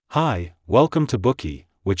Hi, welcome to Bookie,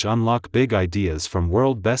 which unlock big ideas from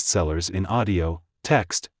world bestsellers in audio,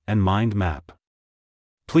 text, and mind map.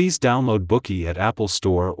 Please download Bookie at Apple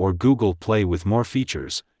Store or Google Play with more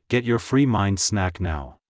features. Get your free mind snack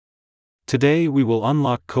now. Today we will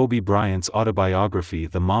unlock Kobe Bryant's autobiography,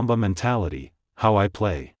 The Mamba Mentality: How I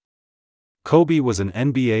Play. Kobe was an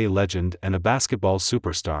NBA legend and a basketball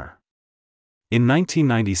superstar. In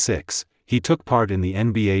 1996, he took part in the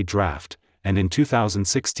NBA draft, and in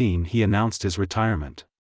 2016 he announced his retirement.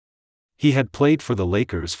 He had played for the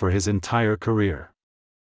Lakers for his entire career.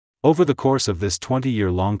 Over the course of this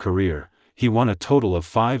 20-year-long career, he won a total of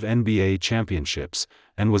 5 NBA championships,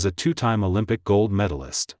 and was a 2-time Olympic gold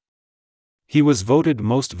medalist. He was voted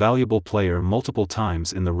Most Valuable Player multiple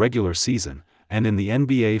times in the regular season, and in the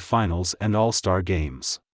NBA Finals and All-Star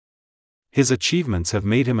games. His achievements have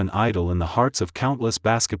made him an idol in the hearts of countless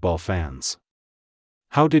basketball fans.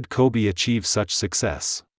 How did Kobe achieve such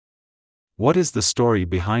success? What is the story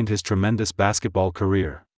behind his tremendous basketball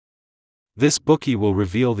career? This Bookie will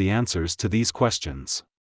reveal the answers to these questions.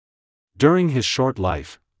 During his short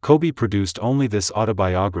life, Kobe produced only this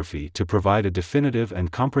autobiography to provide a definitive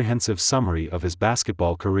and comprehensive summary of his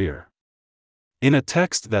basketball career. In a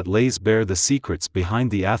text that lays bare the secrets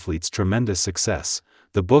behind the athlete's tremendous success,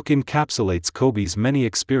 the book encapsulates Kobe's many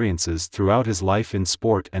experiences throughout his life in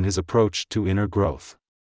sport and his approach to inner growth.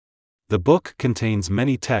 The book contains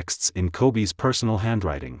many texts in Kobe's personal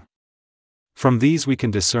handwriting. From these we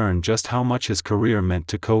can discern just how much his career meant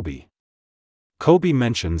to Kobe. Kobe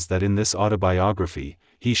mentions that in this autobiography,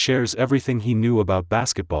 he shares everything he knew about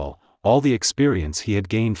basketball, all the experience he had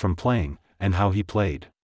gained from playing, and how he played.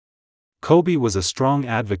 Kobe was a strong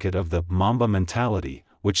advocate of the Mamba mentality,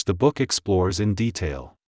 which the book explores in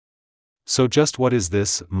detail. So just what is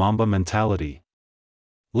this Mamba mentality?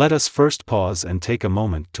 Let us first pause and take a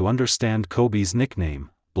moment to understand Kobe's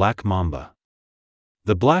nickname, Black Mamba.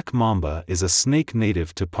 The Black Mamba is a snake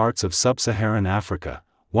native to parts of sub-Saharan Africa,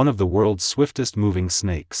 one of the world's swiftest moving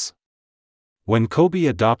snakes. When Kobe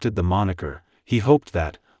adopted the moniker, he hoped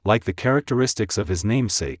that, like the characteristics of his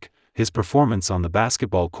namesake, his performance on the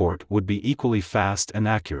basketball court would be equally fast and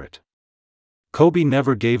accurate. Kobe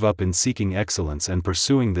never gave up in seeking excellence and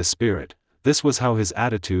pursuing this spirit. This was how his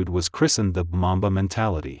attitude was christened the Mamba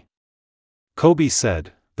mentality. Kobe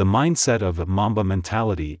said, "The mindset of the Mamba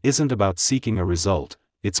mentality isn't about seeking a result,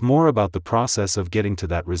 it's more about the process of getting to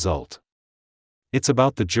that result. It's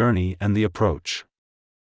about the journey and the approach."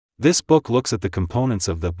 This book looks at the components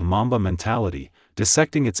of the Mamba mentality,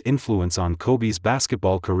 dissecting its influence on Kobe's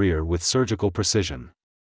basketball career with surgical precision.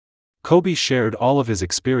 Kobe shared all of his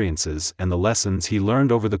experiences and the lessons he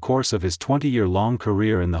learned over the course of his 20-year-long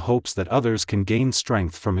career in the hopes that others can gain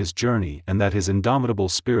strength from his journey and that his indomitable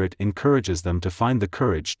spirit encourages them to find the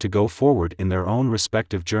courage to go forward in their own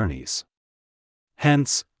respective journeys.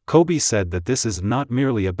 Hence, Kobe said that this is not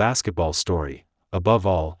merely a basketball story. Above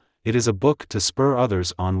all, it is a book to spur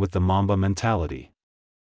others on with the Mamba mentality.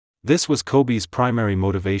 This was Kobe's primary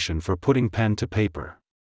motivation for putting pen to paper.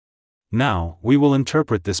 Now, we will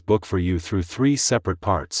interpret this book for you through 3 separate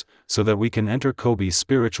parts, so that we can enter Kobe's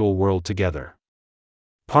spiritual world together.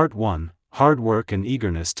 Part 1, Hard Work and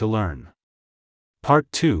Eagerness to Learn.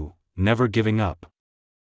 Part 2, Never Giving Up.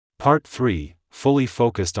 Part 3, Fully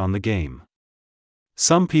Focused on the Game.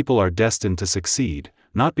 Some people are destined to succeed,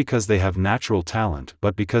 not because they have natural talent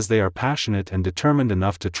but because they are passionate and determined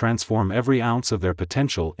enough to transform every ounce of their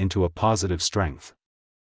potential into a positive strength.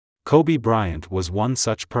 Kobe Bryant was one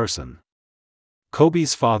such person.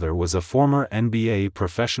 Kobe's father was a former NBA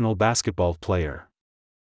professional basketball player.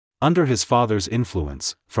 Under his father's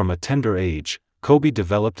influence, from a tender age, Kobe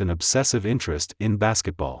developed an obsessive interest in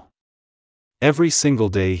basketball. Every single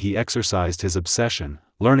day he exercised his obsession,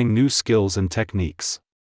 learning new skills and techniques.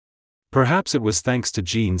 Perhaps it was thanks to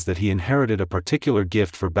genes that he inherited a particular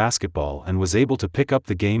gift for basketball and was able to pick up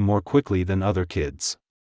the game more quickly than other kids.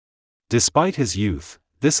 Despite his youth,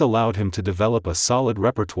 this allowed him to develop a solid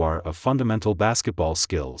repertoire of fundamental basketball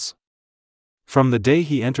skills. From the day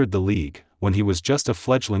he entered the league, when he was just a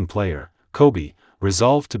fledgling player, Kobe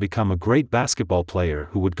resolved to become a great basketball player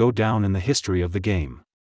who would go down in the history of the game.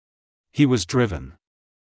 He was driven.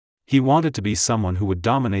 He wanted to be someone who would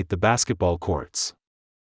dominate the basketball courts.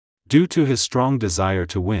 Due to his strong desire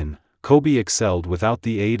to win, Kobe excelled without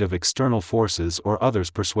the aid of external forces or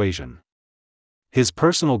others' persuasion. His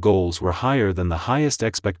personal goals were higher than the highest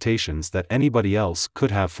expectations that anybody else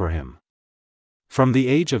could have for him. From the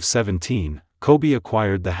age of 17, Kobe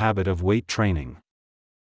acquired the habit of weight training.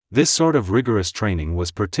 This sort of rigorous training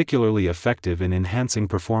was particularly effective in enhancing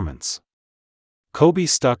performance. Kobe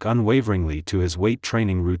stuck unwaveringly to his weight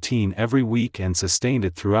training routine every week and sustained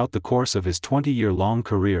it throughout the course of his 20-year-long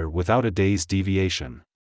career without a day's deviation.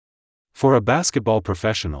 For a basketball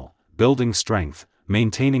professional, building strength,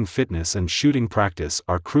 maintaining fitness and shooting practice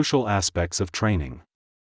are crucial aspects of training.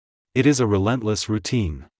 It is a relentless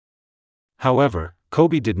routine. However,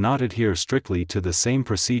 Kobe did not adhere strictly to the same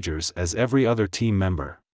procedures as every other team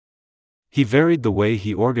member. He varied the way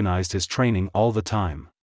he organized his training all the time.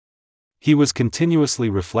 He was continuously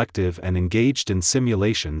reflective and engaged in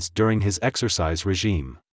simulations during his exercise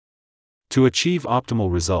regime. To achieve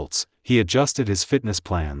optimal results, he adjusted his fitness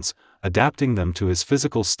plans, adapting them to his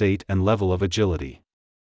physical state and level of agility.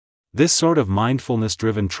 This sort of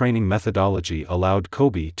mindfulness-driven training methodology allowed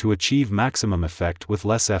Kobe to achieve maximum effect with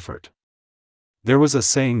less effort. There was a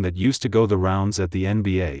saying that used to go the rounds at the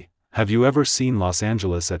NBA, "Have you ever seen Los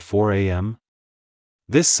Angeles at 4 a.m.?"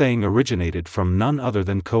 This saying originated from none other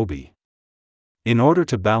than Kobe. In order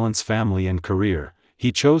to balance family and career,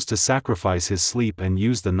 he chose to sacrifice his sleep and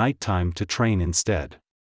use the night time to train instead.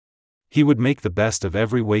 He would make the best of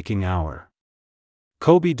every waking hour.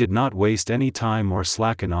 Kobe did not waste any time or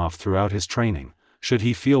slacken off throughout his training. Should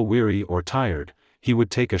he feel weary or tired, he would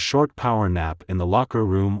take a short power nap in the locker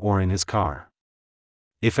room or in his car.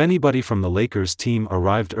 If anybody from the Lakers team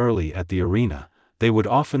arrived early at the arena, they would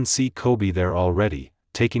often see Kobe there already,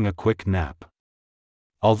 taking a quick nap.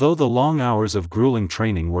 Although the long hours of grueling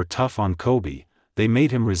training were tough on Kobe, they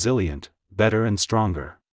made him resilient, better and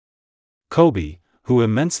stronger. Kobe, who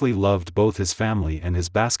immensely loved both his family and his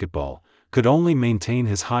basketball, could only maintain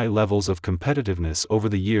his high levels of competitiveness over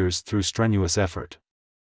the years through strenuous effort.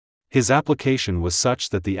 His application was such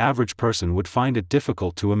that the average person would find it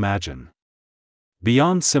difficult to imagine.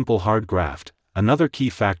 Beyond simple hard graft, another key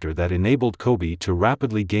factor that enabled Kobe to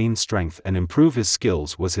rapidly gain strength and improve his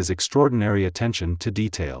skills was his extraordinary attention to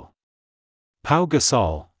detail. Pau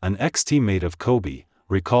Gasol, an ex-teammate of Kobe,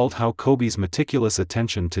 recalled how Kobe's meticulous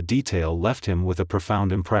attention to detail left him with a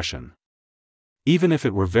profound impression. Even if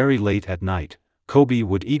it were very late at night, Kobe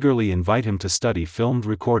would eagerly invite him to study filmed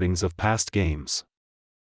recordings of past games.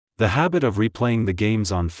 The habit of replaying the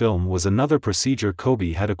games on film was another procedure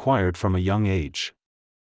Kobe had acquired from a young age.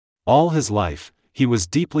 All his life, he was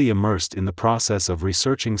deeply immersed in the process of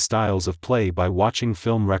researching styles of play by watching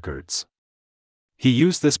film records. He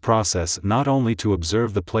used this process not only to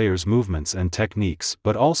observe the players' movements and techniques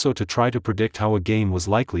but also to try to predict how a game was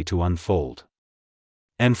likely to unfold.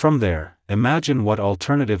 And from there, imagine what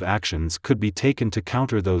alternative actions could be taken to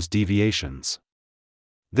counter those deviations.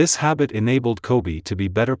 This habit enabled Kobe to be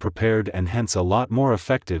better prepared and hence a lot more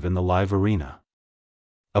effective in the live arena.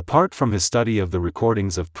 Apart from his study of the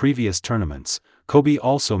recordings of previous tournaments, Kobe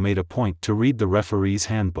also made a point to read the referee's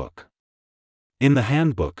handbook. In the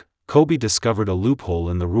handbook, Kobe discovered a loophole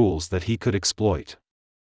in the rules that he could exploit.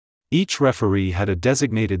 Each referee had a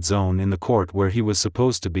designated zone in the court where he was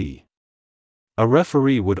supposed to be. A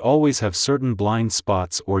referee would always have certain blind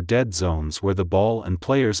spots or dead zones where the ball and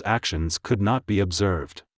players' actions could not be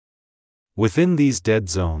observed. Within these dead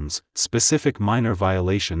zones, specific minor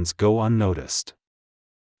violations go unnoticed.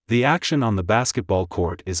 The action on the basketball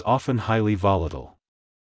court is often highly volatile.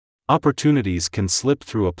 Opportunities can slip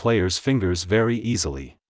through a player's fingers very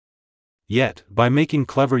easily. Yet, by making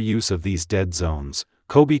clever use of these dead zones,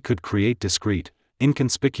 Kobe could create discreet,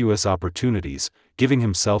 inconspicuous opportunities, giving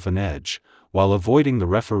himself an edge, while avoiding the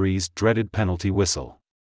referee's dreaded penalty whistle.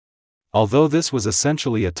 Although this was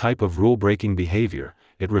essentially a type of rule-breaking behavior,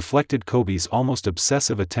 it reflected Kobe's almost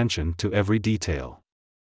obsessive attention to every detail.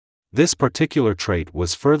 This particular trait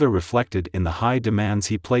was further reflected in the high demands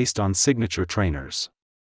he placed on signature trainers.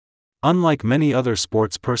 Unlike many other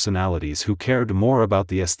sports personalities who cared more about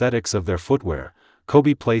the aesthetics of their footwear,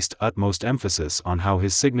 Kobe placed utmost emphasis on how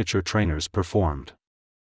his signature trainers performed.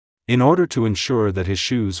 In order to ensure that his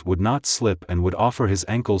shoes would not slip and would offer his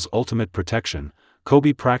ankles ultimate protection,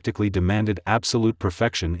 Kobe practically demanded absolute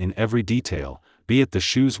perfection in every detail, be it the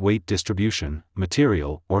shoe's weight distribution,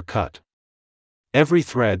 material, or cut. Every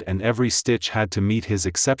thread and every stitch had to meet his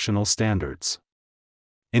exceptional standards.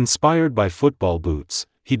 Inspired by football boots,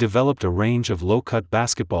 he developed a range of low-cut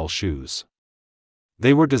basketball shoes.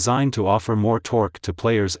 They were designed to offer more torque to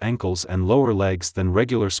players' ankles and lower legs than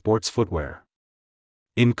regular sports footwear.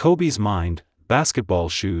 In Kobe's mind, basketball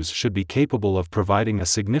shoes should be capable of providing a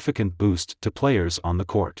significant boost to players on the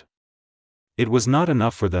court. It was not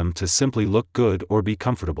enough for them to simply look good or be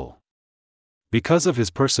comfortable. Because of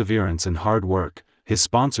his perseverance and hard work, his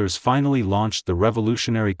sponsors finally launched the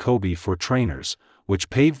revolutionary Kobe for trainers, which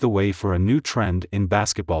paved the way for a new trend in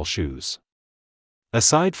basketball shoes.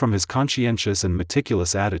 Aside from his conscientious and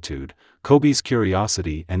meticulous attitude, Kobe's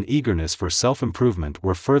curiosity and eagerness for self-improvement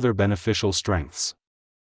were further beneficial strengths.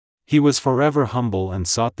 He was forever humble and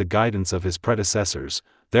sought the guidance of his predecessors,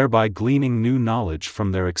 thereby gleaning new knowledge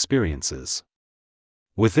from their experiences.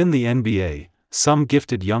 Within the NBA, some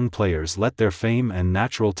gifted young players let their fame and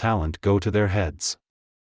natural talent go to their heads.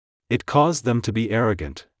 It caused them to be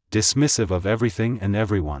arrogant, dismissive of everything and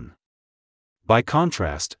everyone. By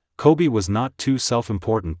contrast, Kobe was not too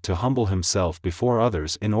self-important to humble himself before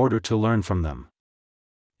others in order to learn from them.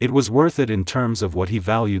 It was worth it in terms of what he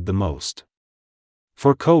valued the most.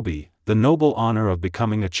 For Kobe, the noble honor of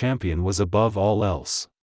becoming a champion was above all else.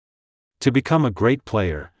 To become a great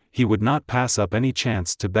player, he would not pass up any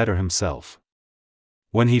chance to better himself.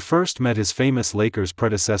 When he first met his famous Lakers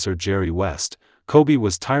predecessor Jerry West, Kobe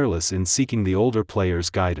was tireless in seeking the older player's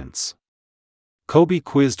guidance. Kobe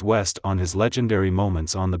quizzed West on his legendary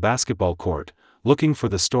moments on the basketball court, looking for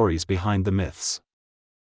the stories behind the myths.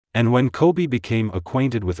 And when Kobe became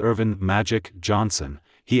acquainted with Earvin "Magic" Johnson,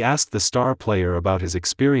 he asked the star player about his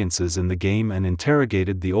experiences in the game and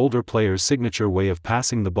interrogated the older player's signature way of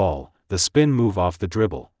passing the ball, the spin move off the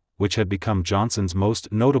dribble, which had become Johnson's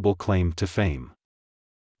most notable claim to fame.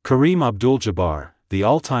 Kareem Abdul-Jabbar, the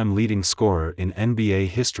all-time leading scorer in NBA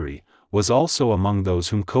history, was also among those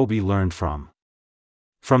whom Kobe learned from.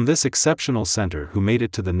 From this exceptional center who made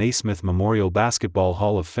it to the Naismith Memorial Basketball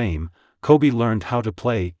Hall of Fame, Kobe learned how to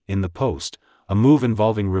play in the post, a move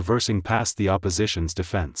involving reversing past the opposition's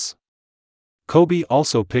defense. Kobe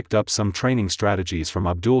also picked up some training strategies from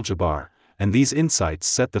Abdul-Jabbar, and these insights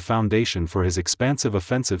set the foundation for his expansive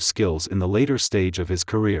offensive skills in the later stage of his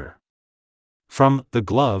career. From "The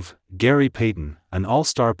Glove," Gary Payton, an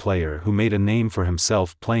all-star player who made a name for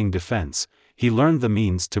himself playing defense, he learned the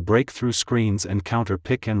means to break through screens and counter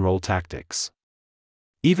pick-and-roll tactics.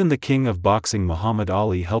 Even the king of boxing Muhammad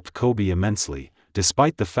Ali helped Kobe immensely,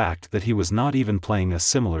 despite the fact that he was not even playing a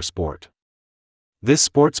similar sport. This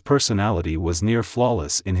sport's personality was near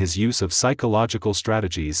flawless in his use of psychological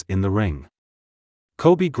strategies in the ring.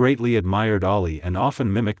 Kobe greatly admired Ali and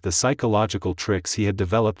often mimicked the psychological tricks he had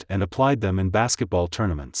developed and applied them in basketball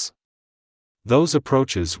tournaments. Those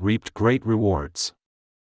approaches reaped great rewards.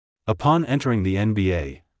 Upon entering the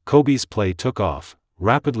NBA, Kobe's play took off,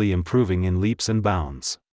 rapidly improving in leaps and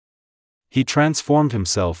bounds. He transformed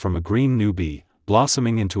himself from a green newbie,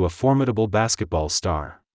 blossoming into a formidable basketball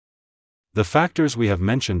star. The factors we have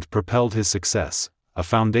mentioned propelled his success: a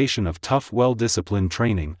foundation of tough, well-disciplined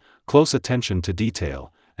training, close attention to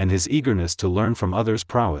detail, and his eagerness to learn from others'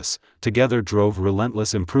 prowess, together drove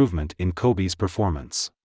relentless improvement in Kobe's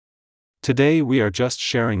performance. Today we are just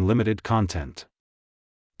sharing limited content.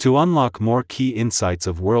 To unlock more key insights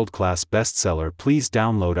of world-class bestseller, please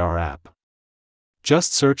download our app.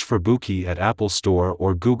 Just search for Bookie at Apple Store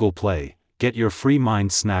or Google Play. Get your free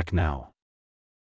mind snack now.